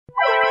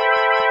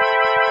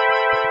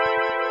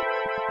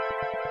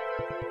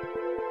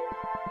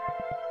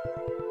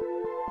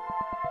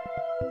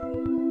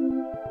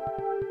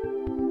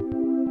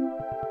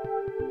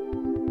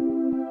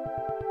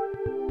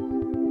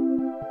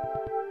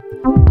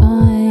I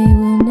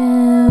will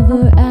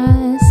never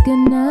ask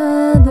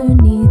another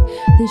neath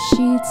the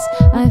sheets.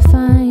 I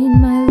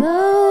find my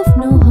love,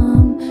 no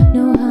hum,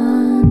 no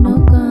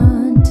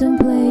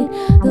contemplate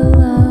the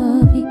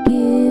love he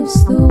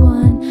gives, the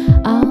one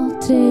I'll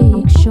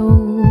take.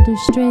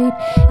 Shoulders straight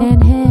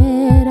and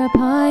head up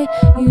high,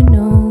 you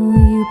know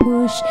you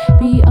push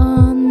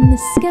beyond the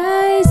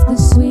skies, the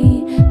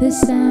sweet, the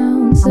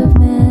sounds of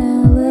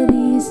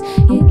melodies.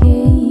 You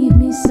gave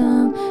me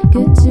some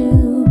good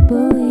to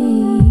believe.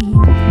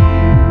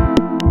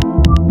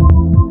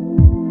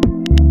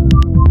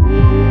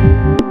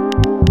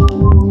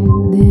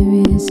 There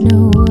is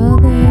no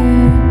other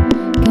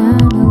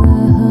kind of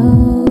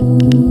love.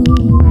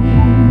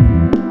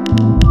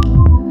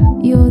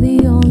 You're the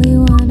only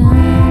one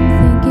I'm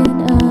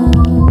thinking of.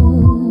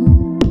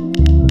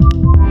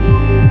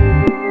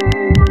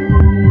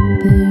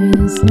 There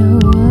is no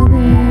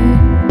other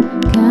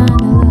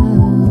kind of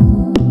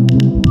love.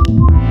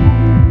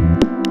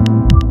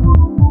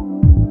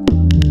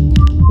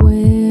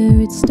 Where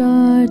it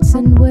starts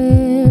and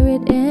where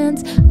it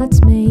ends, let's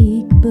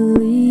make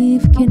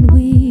believe. Can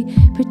we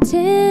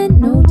pretend?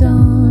 No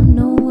dawn,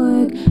 no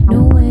work,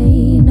 no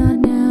way, not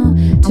now.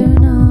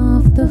 Turn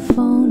off the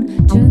phone,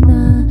 turn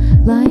the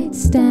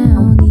lights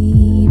down.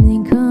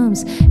 Evening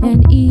comes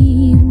and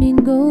evening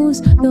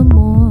goes, the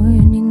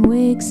morning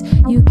wakes.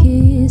 You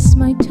kiss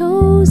my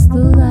toes,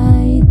 the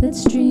light that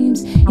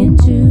streams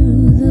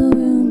into the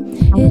room.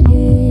 It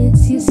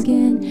hits your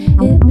skin,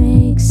 it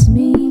makes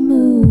me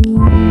move.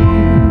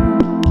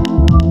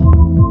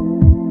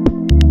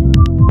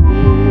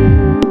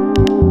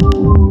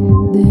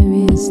 There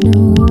is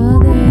no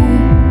other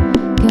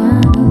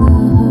kind of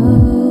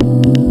love.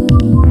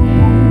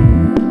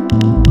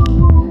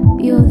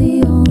 You're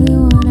the only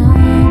one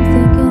I'm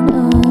thinking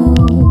of.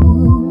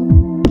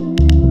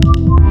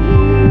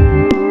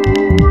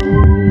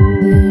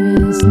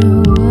 There is no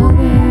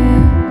other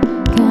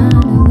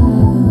kind of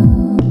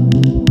love.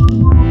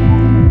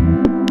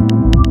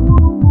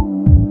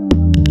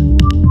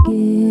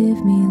 Give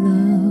me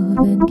love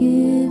and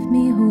give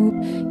me hope.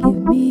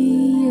 Give me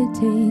a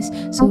taste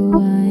so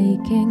I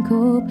can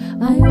cope.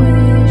 I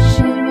wish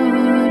it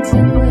once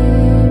and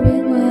wear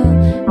it well.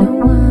 No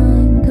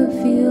one could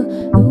feel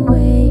the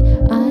way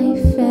I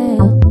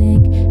felt,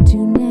 neck to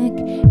neck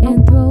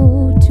and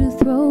throat to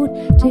throat.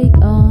 Take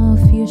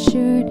off your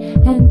shirt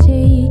and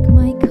take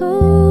my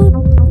coat.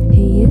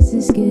 Hey, is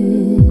this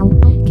good?